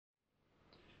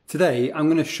Today I'm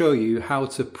going to show you how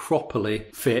to properly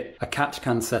fit a catch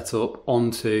can setup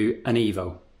onto an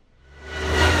Evo.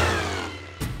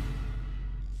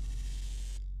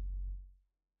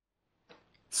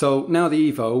 So now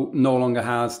the Evo no longer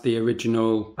has the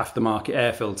original aftermarket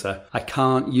air filter, I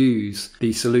can't use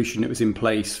the solution that was in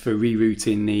place for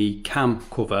rerouting the cam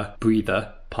cover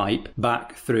breather pipe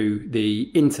back through the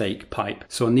intake pipe.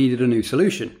 So I needed a new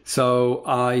solution. So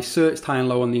I searched high and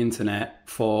low on the internet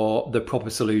for the proper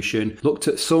solution, looked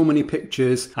at so many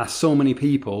pictures, asked so many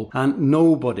people, and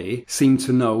nobody seemed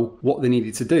to know what they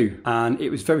needed to do. And it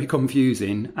was very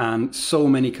confusing, and so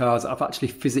many cars that I've actually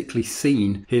physically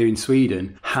seen here in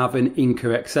Sweden have an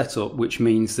incorrect setup, which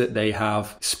means that they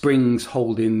have springs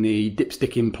holding the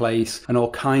dipstick in place and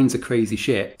all kinds of crazy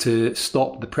shit to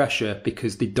stop the pressure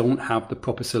because they don't have the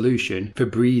proper solution for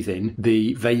breathing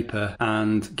the vapor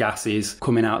and gases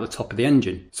coming out the top of the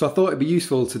engine. So I thought it'd be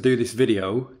useful to do this video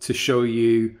to show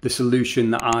you the solution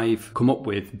that I've come up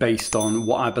with based on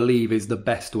what I believe is the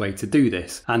best way to do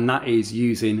this, and that is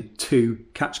using two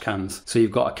catch cans. So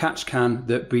you've got a catch can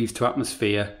that breathes to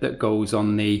atmosphere that goes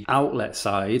on the outlet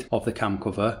side of the cam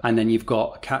cover, and then you've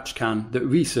got a catch can that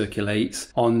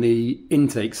recirculates on the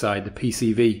intake side, the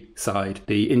PCV side,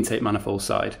 the intake manifold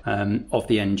side of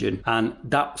the engine. And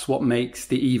that's what makes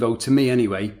the Evo, to me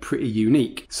anyway, pretty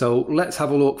unique. So let's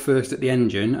have a look first at the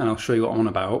engine and I'll show you what I'm on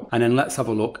about, and then let's have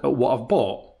a look at what I've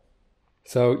bought.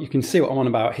 So you can see what I'm on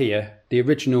about here. The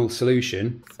original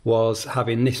solution was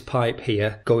having this pipe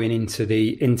here going into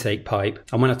the intake pipe,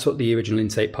 and when I took the original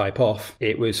intake pipe off,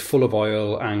 it was full of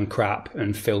oil and crap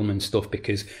and film and stuff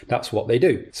because that's what they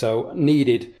do. So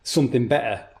needed something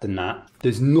better than that.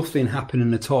 There's nothing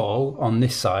happening at all on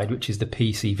this side, which is the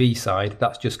PCV side.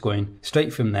 That's just going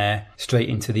straight from there straight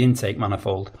into the intake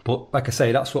manifold. But like I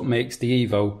say, that's what makes the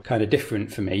Evo kind of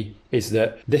different for me, is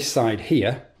that this side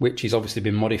here, which has obviously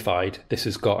been modified, this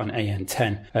has got an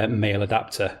AN10 male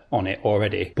adapter on it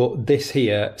already, but this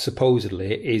here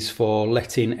supposedly is for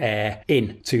letting air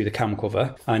into the cam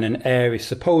cover, and an air is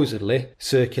supposedly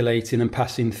circulating and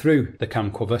passing through the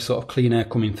cam cover, sort of clean air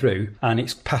coming through, and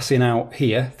it's passing out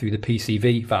here through the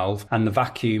PCV valve, and the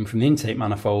vacuum from the intake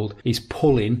manifold is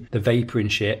pulling the vapor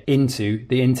and shit into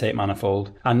the intake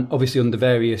manifold. And obviously under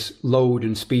various load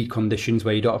and speed conditions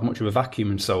where you don't have much of a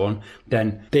vacuum and so on,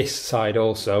 then this side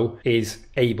also is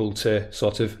able to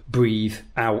sort of breathe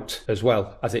out as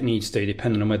well as it needs to,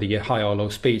 depending on whether you're high or low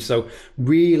speed. So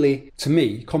really, to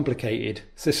me, complicated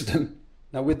system.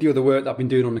 Now with the other work that I've been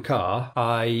doing on the car,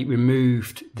 I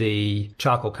removed the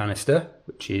charcoal canister,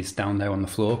 which is down there on the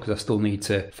floor, because I still need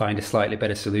to find a slightly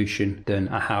better solution than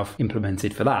I have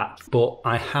implemented for that. But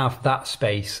I have that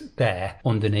space there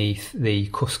underneath the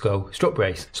Cusco strut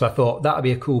brace. So I thought that would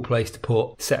be a cool place to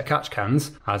put a set of catch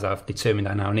cans, as I've determined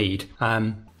I now need.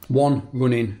 One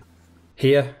running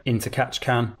here into catch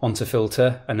can onto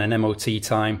filter, and then MOT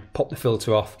time, pop the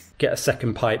filter off, get a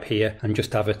second pipe here and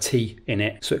just have a T in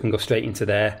it so it can go straight into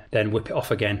there, then whip it off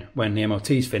again when the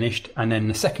MOT is finished. And then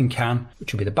the second can,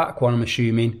 which will be the back one I'm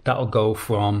assuming, that'll go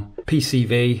from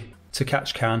PCV to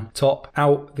catch can top,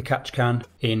 out the catch can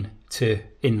into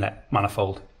inlet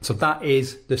manifold. So that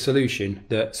is the solution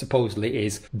that supposedly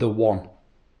is the one.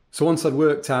 So once I'd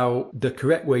worked out the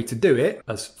correct way to do it,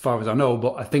 as far as I know,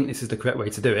 but I think this is the correct way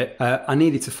to do it, I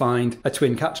needed to find a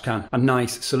twin catch can, a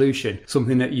nice solution,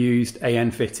 something that used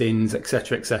AN fittings,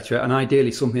 etc, and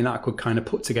ideally something that I could kind of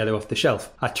put together off the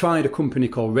shelf. I tried a company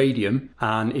called Radium,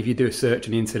 and if you do a search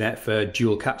on the internet for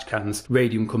dual catch cans,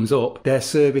 Radium comes up. Their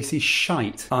service is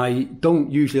shite. I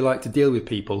don't usually like to deal with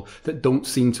people that don't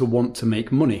seem to want to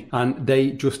make money, and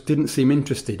they just didn't seem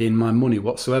interested in my money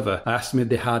whatsoever. I asked them if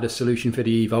they had a solution for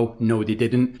the Evo. No, they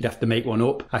didn't. You'd have to make one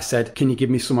up. I said, can you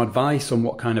give me some advice on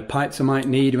what kind of pipes I might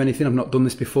need or anything? I've not done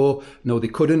this before. No, they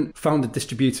couldn't. Found a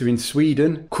distributor in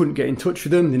Sweden. Couldn't get in touch with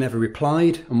them. They never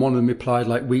replied. And one of them replied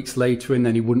like weeks later, and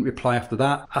then he wouldn't reply after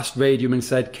that. Asked Radium and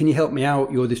said, can you help me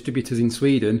out? Your distributors in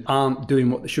Sweden aren't doing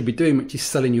what they should be doing, which is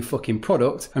selling your fucking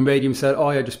product. And Radium said,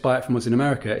 oh yeah, just buy it from us in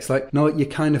America. It's like, no, you're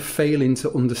kind of failing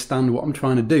to understand what I'm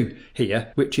trying to do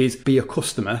here, which is be a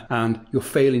customer, and you're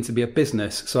failing to be a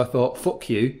business. So I thought, fuck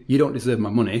you. You don't deserve my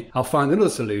money. I'll find another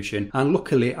solution, and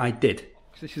luckily I did.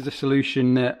 This is a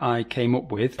solution that I came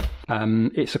up with.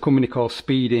 It's a company called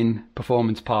Speeding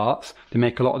Performance Parts. They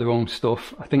make a lot of their own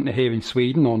stuff. I think they're here in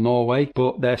Sweden or Norway,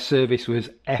 but their service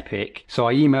was epic. So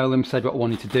I emailed them, said what I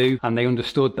wanted to do, and they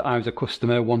understood that I was a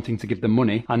customer wanting to give them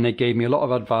money, and they gave me a lot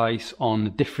of advice on the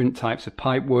different types of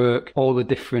pipe work, all the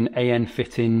different AN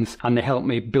fittings, and they helped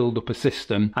me build up a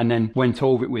system, and then went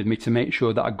over it with me to make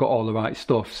sure that I got all the right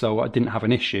stuff so I didn't have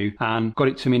an issue, and got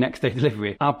it to me next day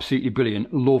delivery. Absolutely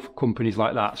brilliant. Love companies like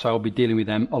like that. So I'll be dealing with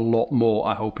them a lot more,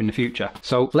 I hope, in the future.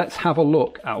 So let's have a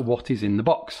look at what is in the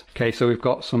box. Okay, so we've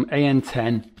got some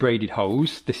AN10 braided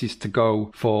hose. This is to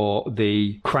go for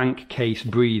the crankcase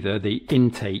breather, the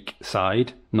intake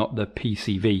side, not the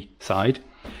PCV side.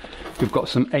 We've got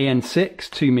some AN6,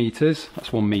 2 meters,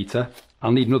 that's 1 meter.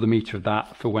 I'll need another meter of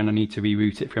that for when I need to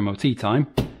reroute it for MOT time,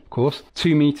 of course.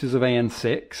 2 meters of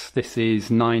AN6, this is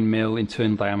 9mm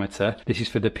internal diameter. This is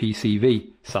for the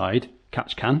PCV side,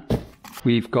 catch can.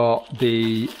 We've got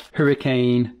the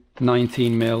Hurricane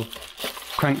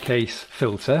 19mm crankcase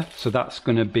filter, so that's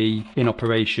going to be in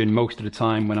operation most of the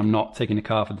time when I'm not taking the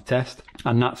car for the test,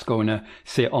 and that's going to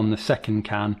sit on the second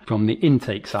can from the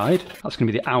intake side. That's going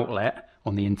to be the outlet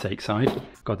on the intake side.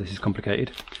 God, this is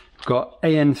complicated. We've got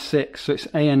AN6, so it's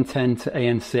AN10 to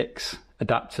AN6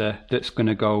 adapter that's going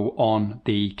to go on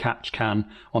the catch can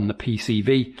on the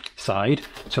PCV side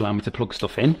to allow me to plug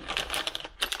stuff in.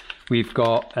 We've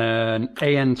got an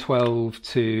AN12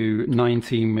 to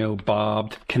 19mm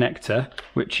barbed connector,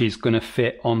 which is going to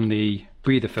fit on the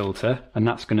breather filter, and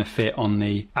that's going to fit on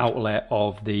the outlet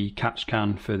of the catch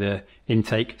can for the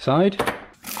intake side.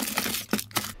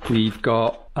 We've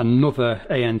got another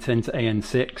AN10 to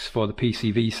AN6 for the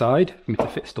PCV side, for me to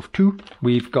fit stuff too.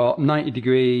 We've got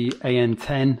 90°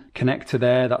 AN10 connector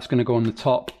there, that's going to go on the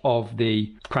top of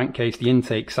the crankcase, the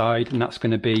intake side, and that's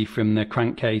going to be from the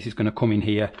crankcase, it's going to come in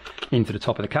here into the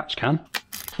top of the catch can.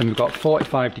 Then we've got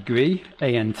 45°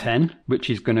 AN10, which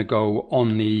is going to go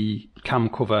on the cam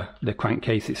cover, the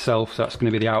crankcase itself, so that's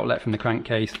going to be the outlet from the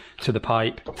crankcase to the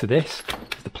pipe to this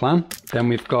is the plan. Then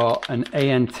we've got an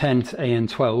AN10 to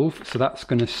AN12, so that's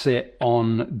going to sit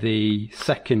on the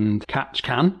second catch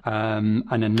can,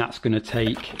 and then that's going to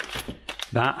take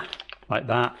that like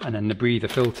that, and then the breather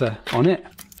filter on it.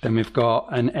 Then we've got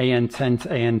an AN10 to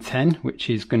AN10, which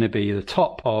is going to be the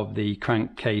top of the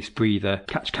crankcase breather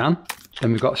catch can.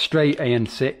 Then we've got a straight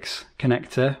AN6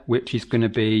 connector, which is going to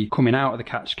be coming out of the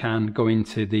catch can, going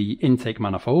to the intake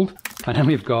manifold. And then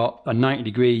we've got a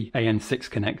 90° AN6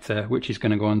 connector, which is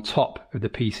going to go on top of the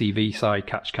PCV side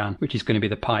catch can, which is going to be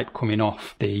the pipe coming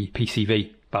off the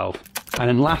PCV valve. And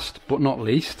then last but not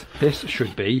least, this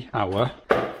should be our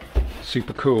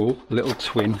super cool little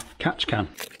twin catch can.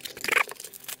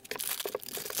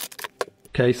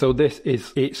 Okay, so this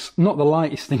is, it's not the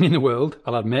lightest thing in the world,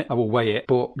 I'll admit, I will weigh it,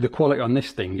 but the quality on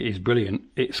this thing is brilliant.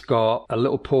 It's got a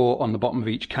little port on the bottom of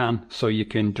each can so you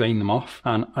can drain them off,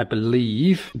 and I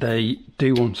believe they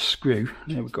do unscrew.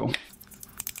 There we go.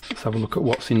 Let's have a look at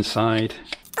what's inside.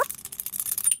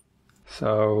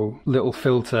 So, little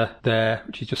filter there,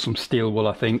 which is just some steel wool,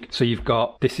 I think. So you've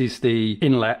got, this is the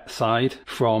inlet side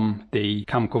from the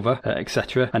cam cover,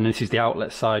 etc. And this is the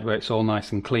outlet side where it's all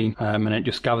nice and clean. And it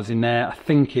just gathers in there. I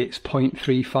think it's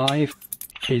 0.35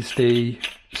 is the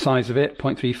size of it,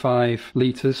 0.35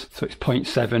 litres. So it's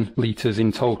 0.7 litres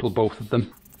in total, both of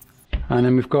them. And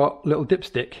then we've got a little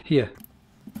dipstick here.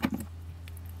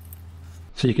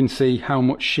 So you can see how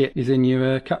much shit is in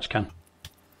your catch can.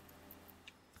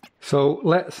 So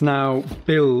let's now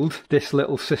build this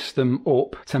little system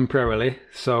up temporarily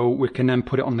so we can then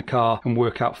put it on the car and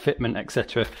work out fitment,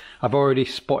 etc. I've already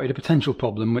spotted a potential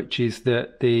problem, which is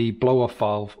that the blow-off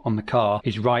valve on the car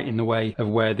is right in the way of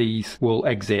where these will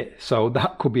exit. So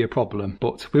that could be a problem,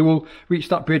 but we will reach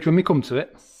that bridge when we come to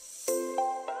it.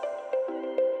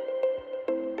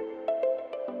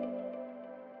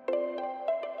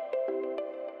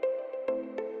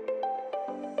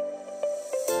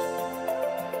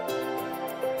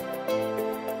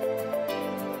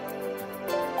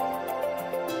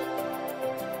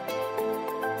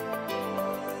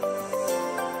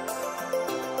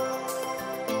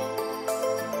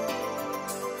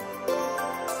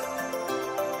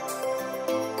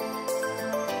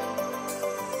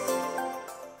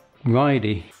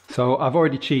 Righty, so I've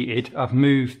already cheated. I've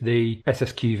moved the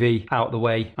SSQV out the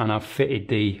way and I've fitted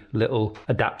the little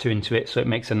adapter into it so it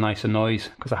makes a nicer noise,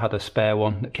 because I had a spare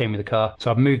one that came with the car.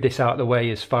 So I've moved this out of the way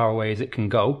as far away as it can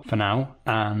go for now,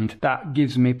 and that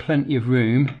gives me plenty of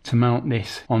room to mount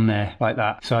this on there like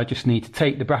that. So I just need to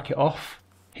take the bracket off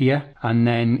here and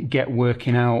then get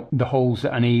working out the holes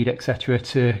that I need, etc.,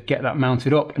 to get that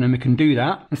mounted up, and then we can do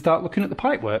that and start looking at the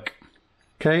pipework.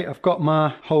 Okay, I've got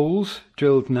my holes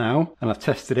drilled now and I've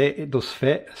tested it, it does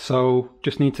fit. So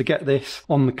just need to get this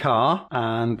on the car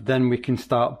and then we can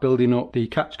start building up the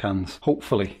catch cans,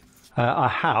 hopefully. I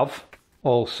have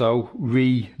also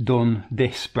redone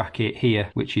this bracket here,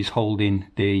 which is holding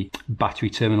the battery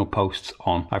terminal posts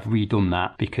on. I've redone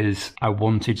that because I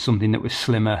wanted something that was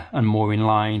slimmer and more in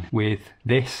line with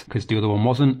this, because the other one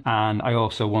wasn't, and I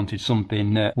also wanted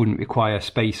something that wouldn't require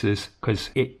spacers because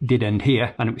it did end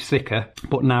here and it was thicker,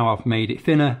 but now I've made it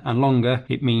thinner and longer.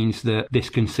 It means that this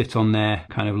can sit on there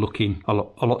kind of looking a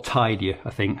lot tidier. I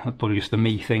think that's probably just a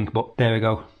me thing, but there we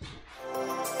go.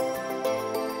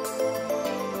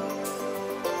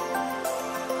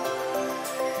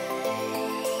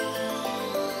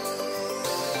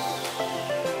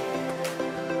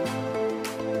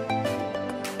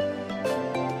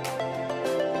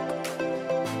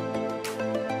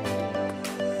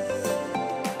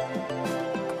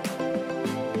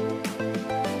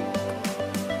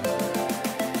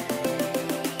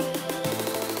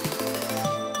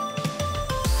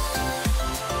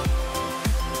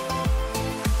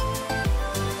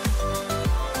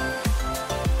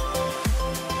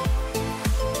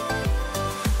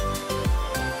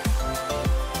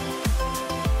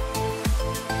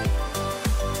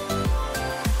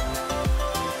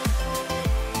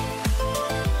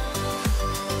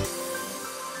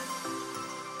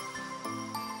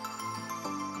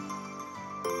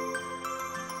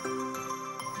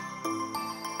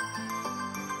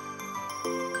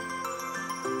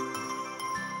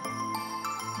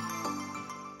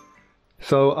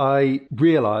 So I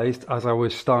realised as I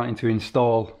was starting to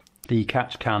install the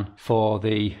catch can for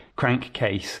the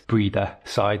crankcase breather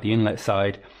side, the inlet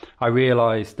side, I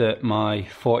realised that my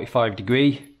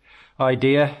 45-degree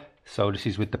idea, so this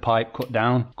is with the pipe cut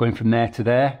down, going from there to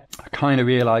there, I kind of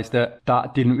realised that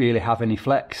that didn't really have any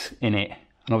flex in it.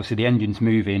 And obviously the engine's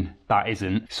moving, that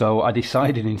isn't. So I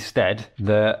decided instead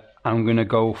that I'm going to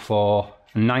go for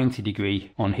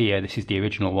 90-degree on here. This is the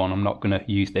original one. I'm not going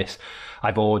to use this.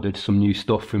 I've ordered some new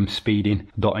stuff from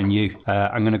speeding.nu.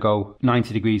 I'm going to go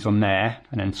 90 degrees on there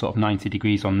and then sort of 90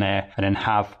 degrees on there and then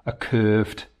have a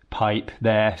curved pipe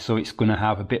there, so it's going to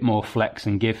have a bit more flex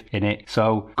and give in it.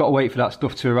 So got to wait for that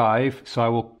stuff to arrive, so I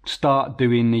will start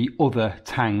doing the other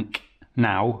tank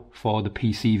now for the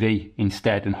PCV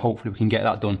instead, and hopefully we can get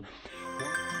that done.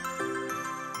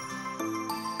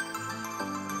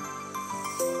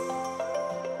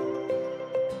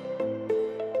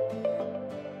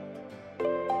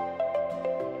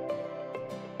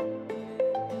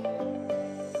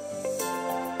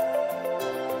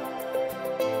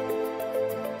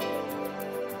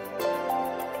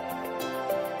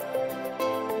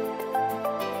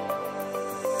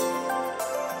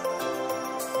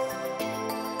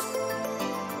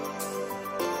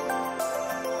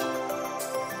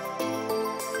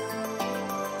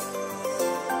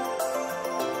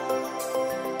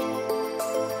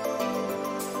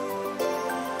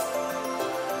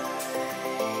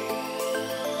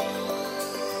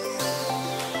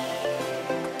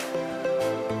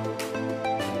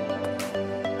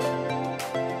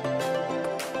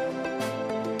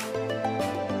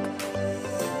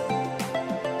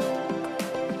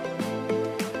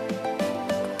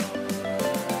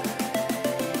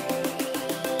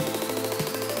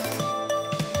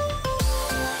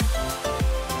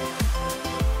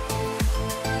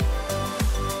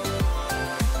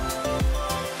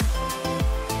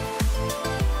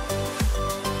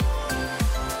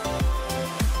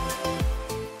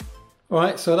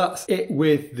 Alright, so that's it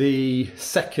with the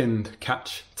second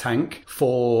catch tank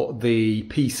for the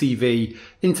PCV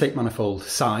intake manifold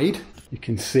side. You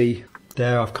can see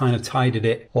there I've kind of tidied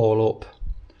it all up.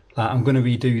 I'm going to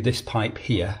redo this pipe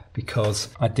here because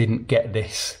I didn't get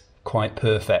this quite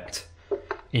perfect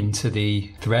into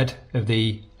the thread of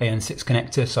the AN6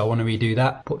 connector, so I want to redo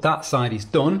that. But that side is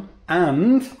done,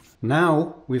 and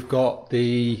now we've got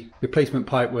the replacement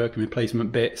pipework and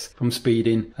replacement bits from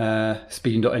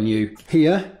speeding.nu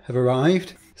here have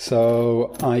arrived.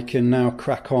 So I can now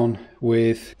crack on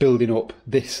with building up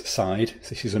this side. So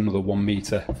this is another 1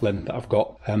 meter length that I've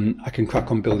got. I can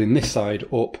crack on building this side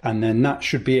up, and then that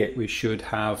should be it. We should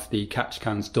have the catch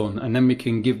cans done, and then we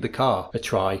can give the car a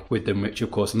try with them, which of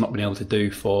course I've not been able to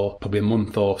do for probably a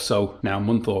month or so now, a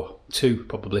month or two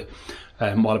probably,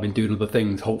 while I've been doing other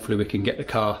things. Hopefully we can get the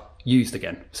car used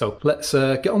again. So let's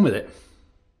get on with it.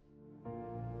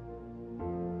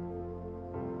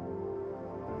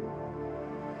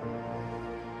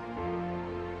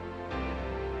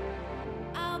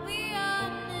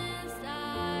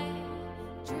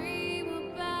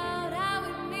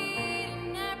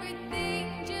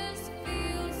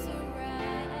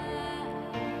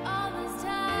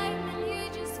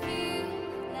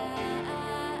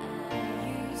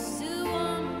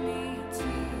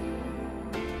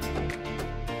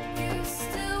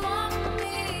 Still want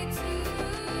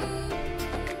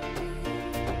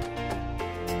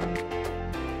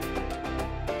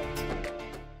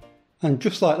And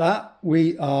just like that,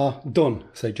 we are done.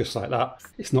 So just like that.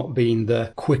 It's not been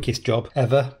the quickest job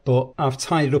ever, but I've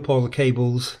tidied up all the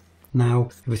cables. Now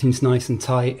everything's nice and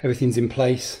tight, everything's in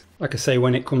place. Like I say,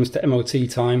 when it comes to MOT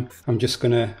time,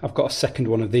 I've got a second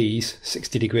one of these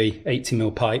 60 degree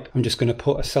 80mm pipe. I'm just gonna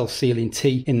put a self-sealing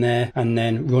T in there and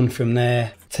then run from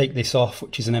there. Take this off,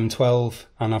 which is an M12,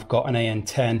 and I've got an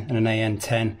AN10 and an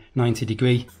AN10 90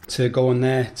 degree to go on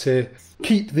there to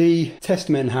keep the test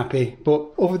men happy. But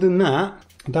other than that,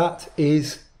 that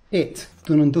is it,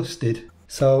 done and dusted.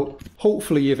 So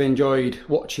hopefully you've enjoyed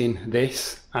watching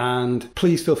this, and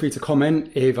please feel free to comment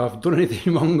if I've done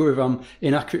anything wrong or if I'm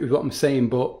inaccurate with what I'm saying,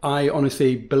 but I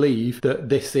honestly believe that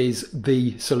this is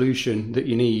the solution that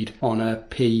you need on a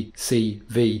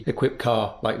PCV equipped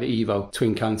car like the Evo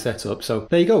twin can setup. So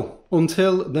there you go,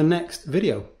 until the next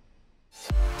video.